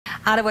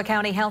Ottawa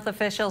County health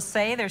officials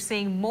say they're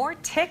seeing more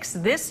ticks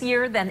this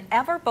year than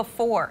ever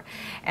before,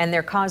 and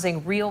they're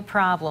causing real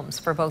problems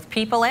for both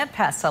people and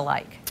pests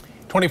alike.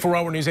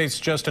 24-hour News 8's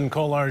Justin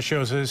Kolar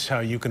shows us how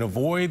you can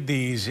avoid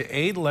these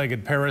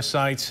eight-legged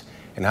parasites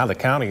and how the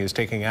county is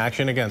taking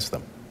action against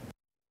them.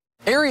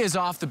 Areas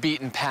off the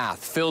beaten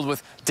path, filled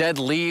with dead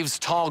leaves,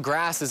 tall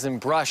grasses, and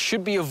brush,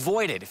 should be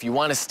avoided if you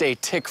want to stay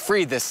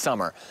tick-free this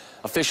summer.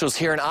 Officials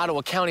here in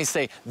Ottawa County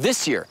say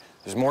this year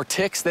there's more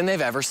ticks than they've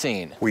ever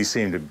seen. We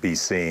seem to be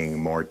seeing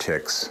more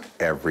ticks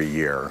every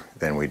year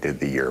than we did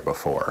the year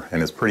before.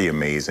 And it's pretty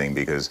amazing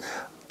because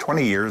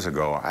 20 years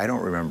ago, I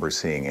don't remember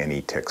seeing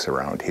any ticks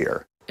around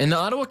here. And the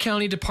Ottawa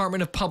County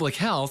Department of Public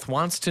Health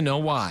wants to know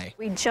why.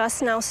 We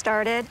just now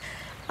started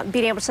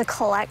being able to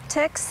collect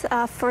ticks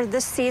for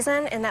this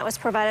season, and that was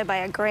provided by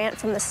a grant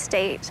from the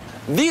state.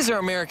 These are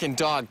American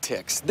dog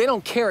ticks. They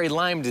don't carry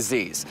Lyme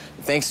disease.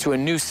 Thanks to a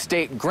new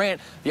state grant,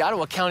 the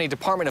Ottawa County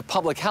Department of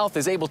Public Health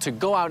is able to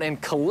go out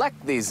and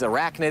collect these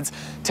arachnids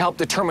to help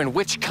determine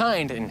which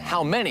kind and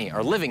how many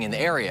are living in the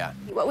area.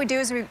 What we do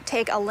is we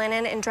take a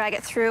linen and drag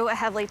it through a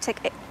heavily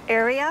tick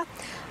area,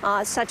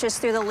 such as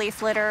through the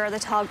leaf litter or the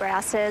tall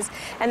grasses,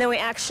 and then we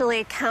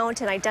actually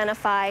count and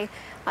identify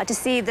to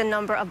see the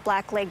number of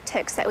black-legged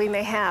ticks that we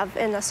may have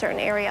in a certain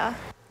area.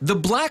 The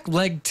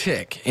black-legged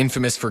tick,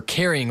 infamous for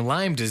carrying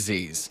Lyme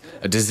disease,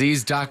 a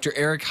disease Dr.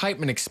 Eric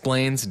Heitman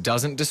explains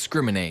doesn't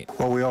discriminate.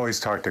 Well, we always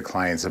talk to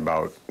clients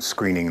about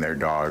screening their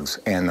dogs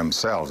and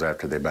themselves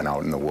after they've been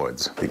out in the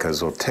woods,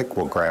 because a tick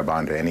will grab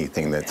onto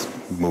anything that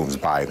moves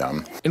by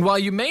them. And while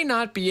you may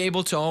not be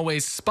able to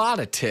always spot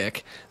a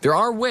tick, there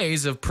are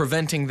ways of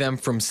preventing them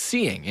from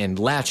seeing and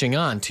latching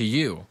on to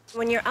you.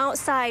 When you're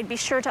outside, be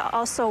sure to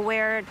also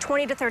wear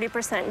 20 to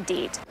 30%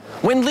 DEET.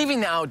 When leaving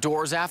the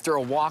outdoors after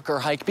a walk or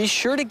hike, be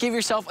sure to give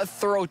yourself a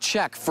thorough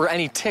check for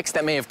any ticks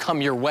that may have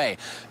come your way.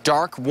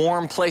 Dark,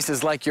 warm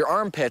places like your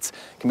armpits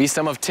can be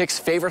some of ticks'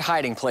 favorite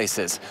hiding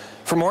places.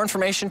 For more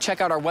information, check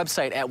out our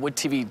website at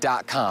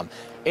woodtv.com.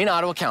 In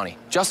Ottawa County,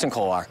 Justin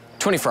Kolar,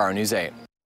 24-hour News 8.